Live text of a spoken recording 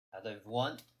Hello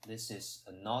everyone, this is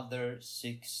another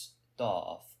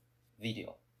 6DOF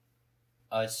video.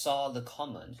 I saw the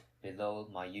comment below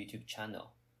my YouTube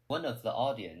channel. One of the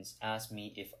audience asked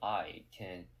me if I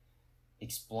can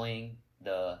explain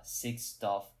the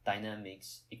 6DOF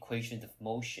dynamics equations of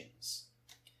motions.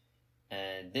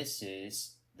 And this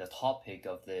is the topic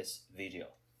of this video.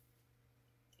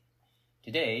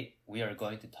 Today, we are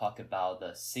going to talk about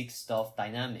the 6DOF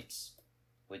dynamics,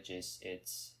 which is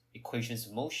its equations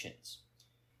of motions.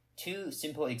 Two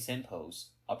simple examples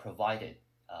are provided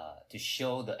to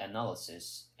show the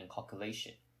analysis and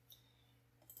calculation.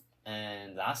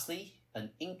 And lastly,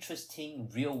 an interesting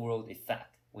real-world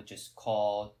effect, which is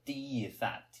called DE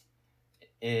effect,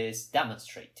 is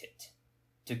demonstrated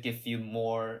to give you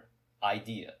more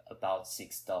idea about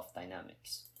 6DOF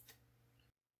dynamics.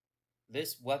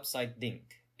 This website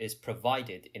link is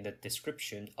provided in the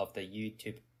description of the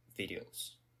YouTube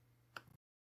videos.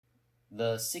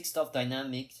 The 6DOF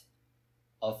dynamics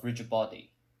of rigid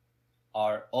body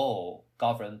are all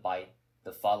governed by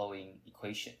the following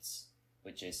equations,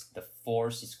 which is the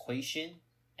force equation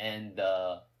and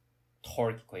the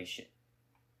torque equation.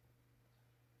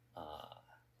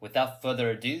 Without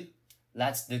further ado,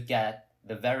 let's look at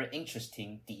the very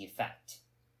interesting D effect.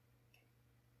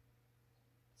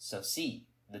 So see,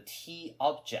 the T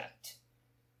object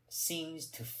seems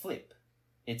to flip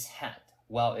its head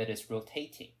while it is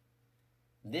rotating.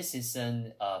 This is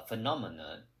a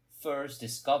phenomenon first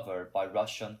discovered by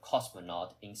Russian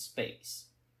cosmonaut in space,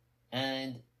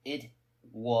 and it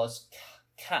was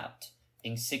kept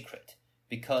in secret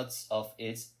because of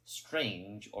its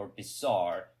strange or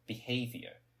bizarre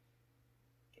behavior.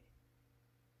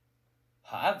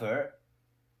 However,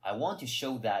 I want to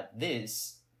show that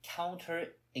this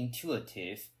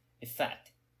counterintuitive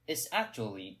effect is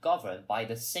actually governed by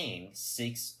the same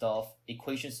 6DOF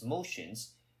equations of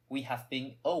motions we have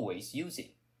been always using,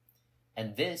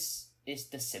 and this is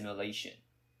the simulation.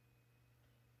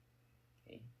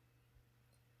 Okay.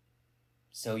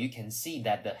 So you can see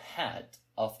that the head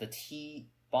of the T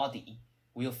body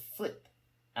will flip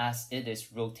as it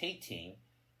is rotating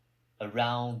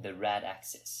around the red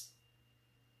axis.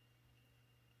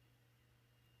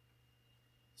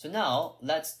 So now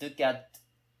let's look at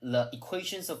the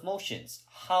equations of motions.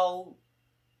 How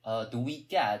do we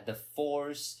get the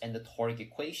force and the torque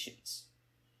equations?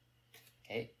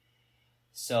 Okay,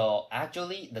 so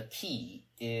actually the key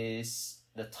is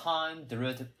the time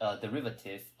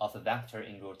derivative of a vector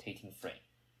in rotating frame.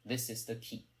 This is the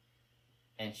key.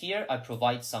 And here I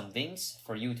provide some links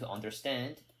for you to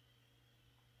understand.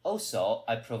 Also,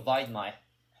 I provide my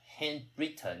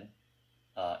handwritten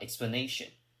explanation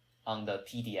on the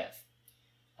PDF.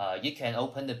 You can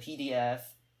open the PDF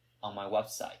on my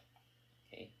website.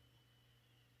 Okay.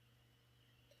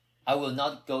 I will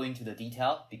not go into the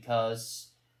detail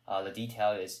because the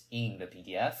detail is in the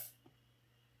PDF.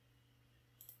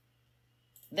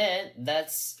 Then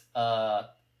let's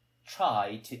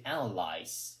try to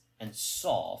analyze and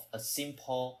solve a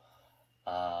simple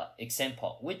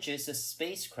example, which is a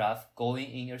spacecraft going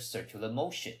in a circular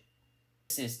motion.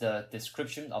 This is the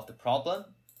description of the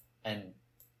problem, and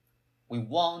we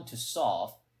want to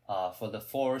solve for the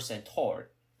force and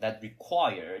torque that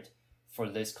required for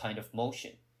this kind of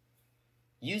motion.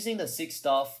 Using the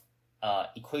 6DOF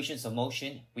equations of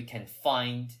motion, we can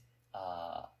find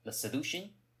the solution.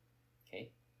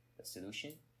 Okay, the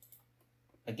solution.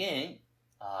 Again,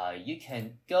 you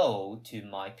can go to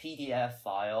my PDF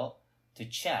file to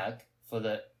check for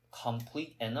the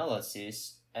complete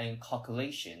analysis and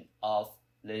calculation of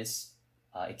this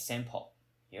example.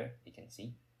 Here you can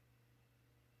see.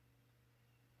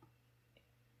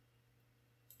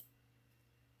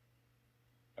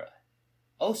 Alright.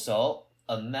 Also,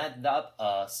 a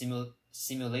MATLAB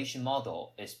simulation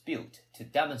model is built to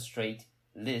demonstrate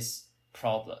this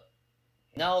problem.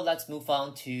 Now let's move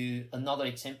on to another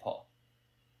example.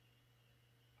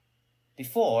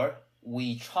 Before,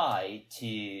 we try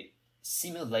to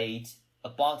simulate a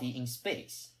body in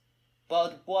space.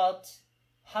 But what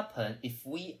happens if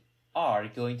we are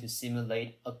going to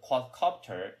simulate a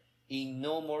quadcopter in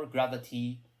normal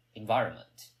gravity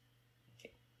environment?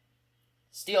 Okay.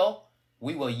 Still,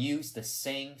 we will use the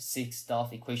same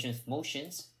 6DOF equations of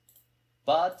motions,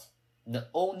 but the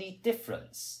only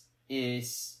difference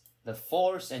is the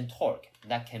force and torque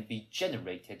that can be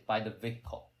generated by the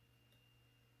vehicle.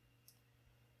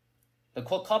 The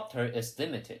quadcopter is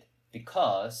limited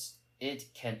because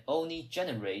it can only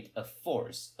generate a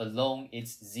force along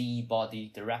its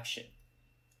z-body direction.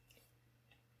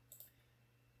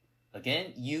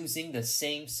 Again, using the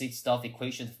same 6DOF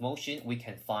equation of motion, we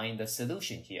can find the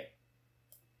solution here.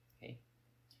 Okay.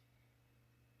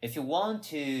 If you want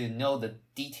to know the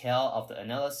detail of the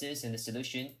analysis and the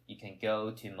solution, you can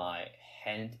go to my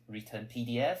handwritten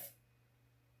PDF.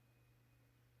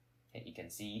 And you can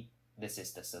see this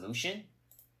is the solution.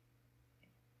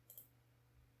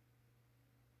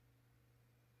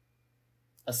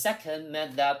 A second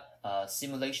MATLAB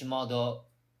simulation model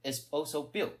is also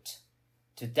built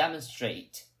to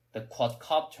demonstrate the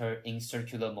quadcopter in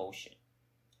circular motion.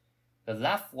 The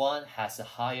left one has a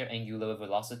higher angular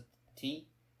velocity,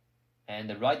 and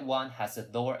the right one has a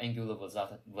lower angular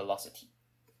velocity.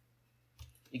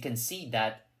 You can see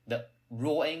that the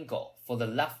roll angle for the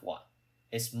left one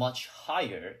is much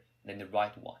higher than the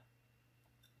right one.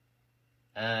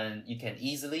 And you can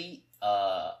easily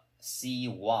see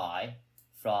why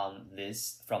from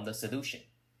the solution.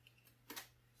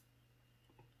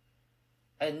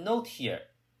 And note here,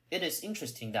 it is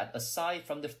interesting that aside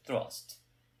from the thrust,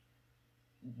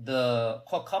 the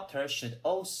quadcopter should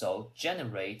also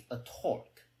generate a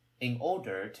torque in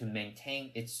order to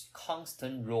maintain its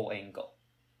constant roll angle.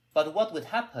 But what would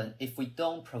happen if we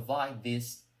don't provide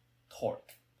this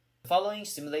torque? The following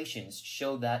simulations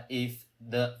show that if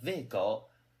the vehicle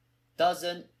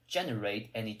doesn't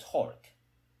generate any torque,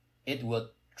 it will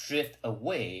drift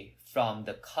away from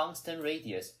the constant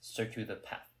radius circular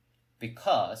path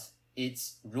because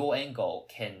its roll angle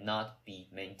cannot be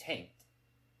maintained.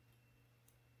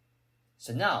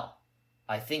 So now,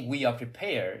 I think we are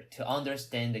prepared to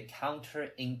understand the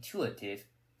counterintuitive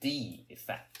D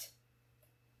effect.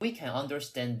 We can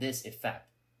understand this effect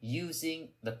using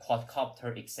the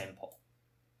quadcopter example.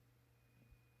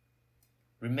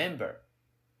 Remember,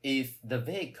 if the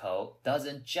vehicle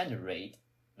doesn't generate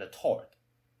the torque,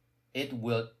 it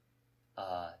will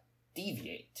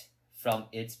deviate from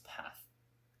its path,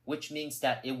 which means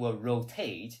that it will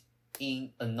rotate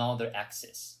in another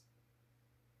axis,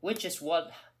 which is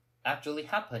what actually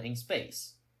happened in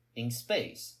space. In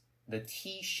space, the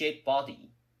T-shaped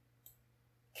body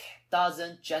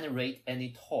doesn't generate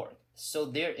any torque, so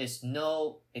there is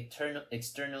no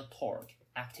external torque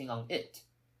acting on it.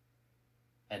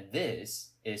 And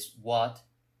this is what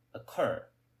occurs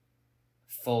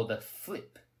for the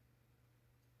flip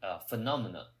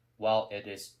phenomena while it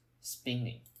is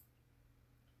spinning.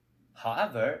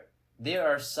 However, there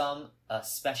are some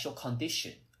special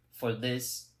conditions for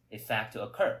this effect to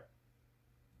occur.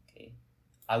 Okay,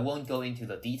 I won't go into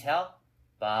the detail,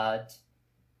 but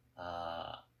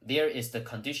there is the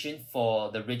condition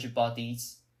for the rigid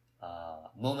body's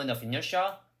moment of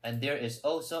inertia, and there is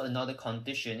also another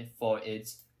condition for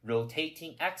its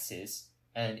rotating axis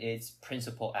and its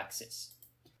principal axis.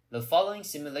 The following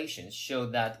simulations show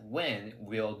that when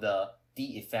will the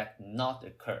D effect not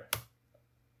occur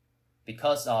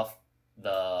because of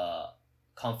the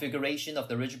configuration of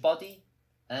the rigid body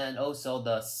and also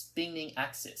the spinning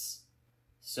axis.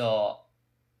 So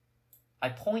I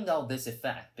point out this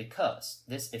effect because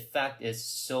this effect is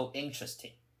so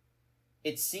interesting.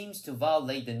 It seems to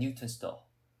violate the Newton's law,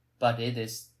 but it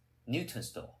is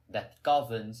Newton's law that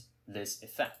governs this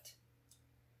effect.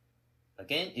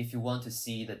 Again, if you want to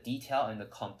see the detail and the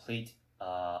complete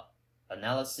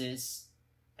analysis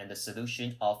and the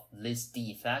solution of this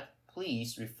D effect,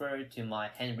 please refer to my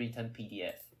handwritten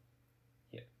PDF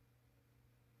here.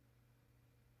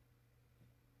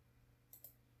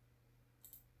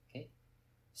 Okay.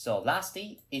 So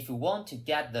lastly, if you want to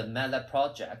get the MATLAB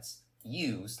projects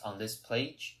used on this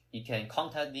page, you can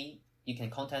contact me. You can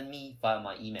contact me via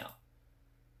my email.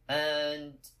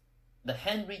 And the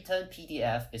handwritten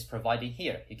PDF is provided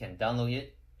here. You can download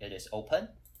it. It is open.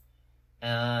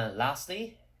 And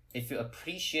lastly, if you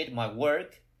appreciate my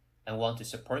work and want to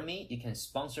support me, you can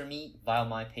sponsor me via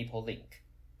my PayPal link.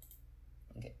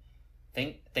 Okay.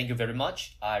 Thank you very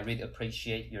much. I really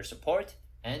appreciate your support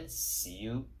and see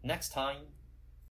you next time.